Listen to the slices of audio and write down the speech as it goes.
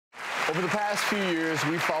Over the past few years,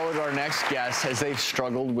 we followed our next guests as they've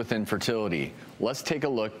struggled with infertility. Let's take a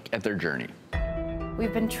look at their journey.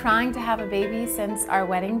 We've been trying to have a baby since our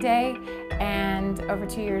wedding day, and over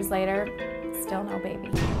 2 years later, still no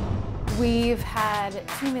baby. We've had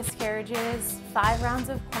 2 miscarriages, 5 rounds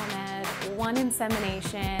of Clomid, 1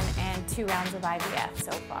 insemination, and 2 rounds of IVF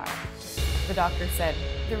so far. The doctor said,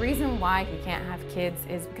 the reason why he can't have kids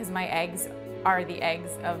is because my eggs are the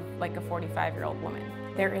eggs of like a 45-year-old woman.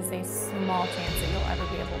 There is a small chance that you'll ever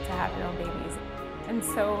be able to have your own babies. And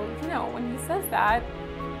so, you know, when he says that,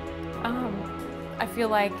 I feel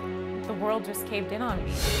like the world just caved in on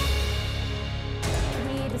me.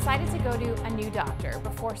 We decided to go to a new doctor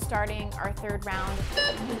before starting our 3rd round.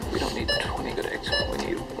 We don't need 20 good eggs, we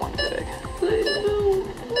need 1 good egg.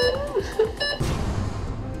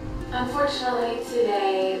 Unfortunately,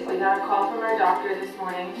 today, we got a call from our doctor this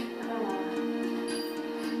morning.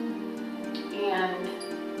 And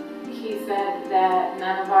he said that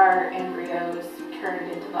none of our embryos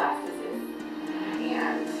turned into blastocysts.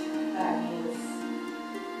 And that means,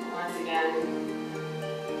 once again,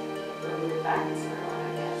 we're back to square one, I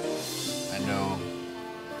guess. I know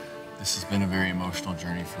this has been a very emotional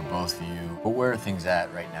journey for both of you, but where are things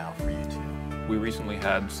at right now for you two? We recently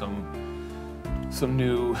had some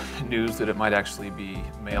new news that it might actually be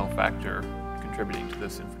male factor contributing to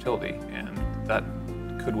this infertility, and that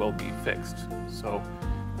could well be fixed. So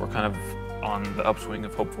we're kind of on the upswing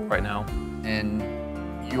of hopeful right now. And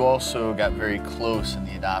you also got very close in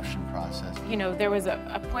the adoption process. You know, there was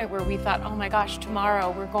a point where we thought, oh my gosh,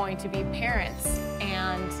 tomorrow we're going to be parents,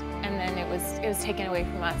 and then it was taken away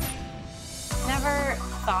from us. Never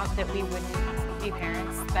thought that we would be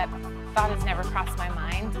parents. That thought has never crossed my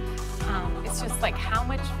mind. It's just like, how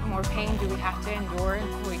much more pain do we have to endure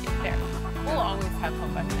until we get there? We'll always have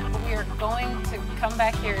hope by now. We are going to come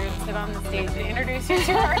back here and sit on the stage and introduce you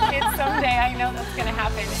to our kids someday. I know that's going to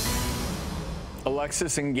happen.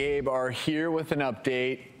 Alexis and Gabe are here with an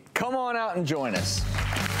update. Come on out and join us.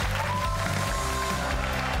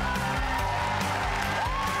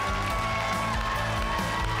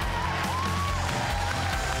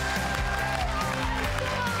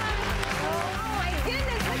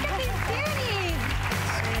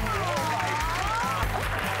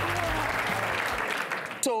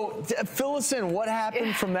 So fill us in. What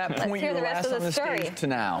happened from that point you were last on the stage to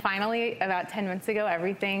now? Finally, about 10 months ago,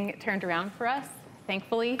 everything turned around for us,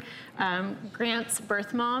 thankfully. Grant's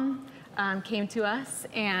birth mom came to us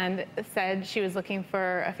and said she was looking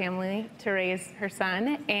for a family to raise her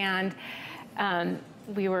son. And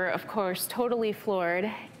we were, of course, totally floored.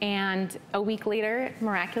 And a week later,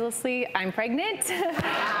 miraculously, I'm pregnant.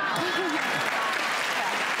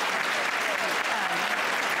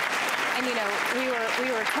 And you know,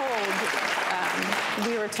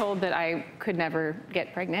 we were told that I could never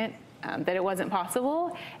get pregnant, that it wasn't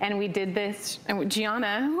possible, and we did this. And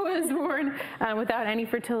Gianna was born without any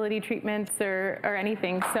fertility treatments or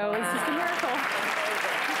anything, so it's just a miracle.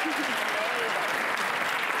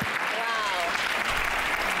 Wow.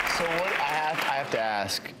 So what I have to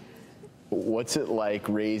ask, what's it like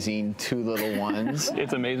raising 2 little ones?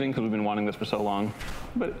 It's amazing because we've been wanting this for so long,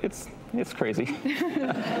 but it's crazy.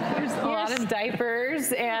 There's a lot of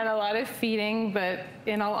diapers and a lot of feeding, but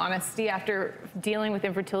in all honesty, after dealing with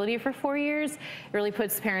infertility for 4 years, it really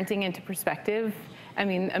puts parenting into perspective. I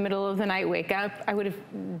mean, a middle of the night wake up, I would have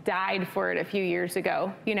died for it a few years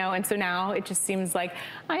ago, you know, and so now it just seems like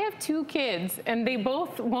I have 2 kids and they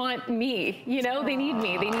both want me, you know, they need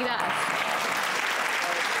me, they need us.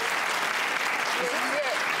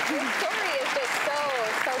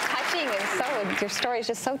 Your story is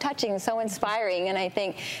just so touching and so inspiring, and I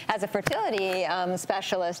think as a fertility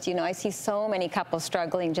specialist, you know, I see so many couples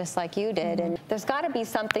struggling just like you did, and there's got to be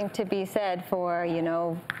something to be said for, you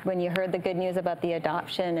know, when you heard the good news about the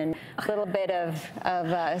adoption and a little bit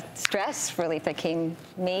of stress relief that came,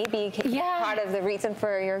 maybe part of the reason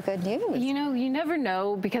for your good news. You know, you never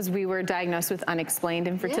know, because we were diagnosed with unexplained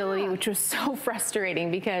infertility, which was so frustrating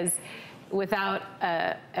because without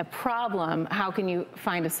a problem, how can you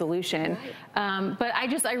find a solution? Right. But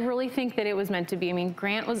I really think that it was meant to be. I mean,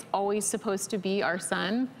 Grant was always supposed to be our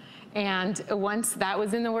son. And once that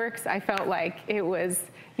was in the works, I felt like it was,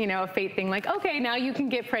 you know, a fate thing, like, okay, now you can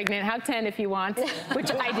get pregnant, have 10 if you want, which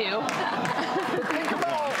I do.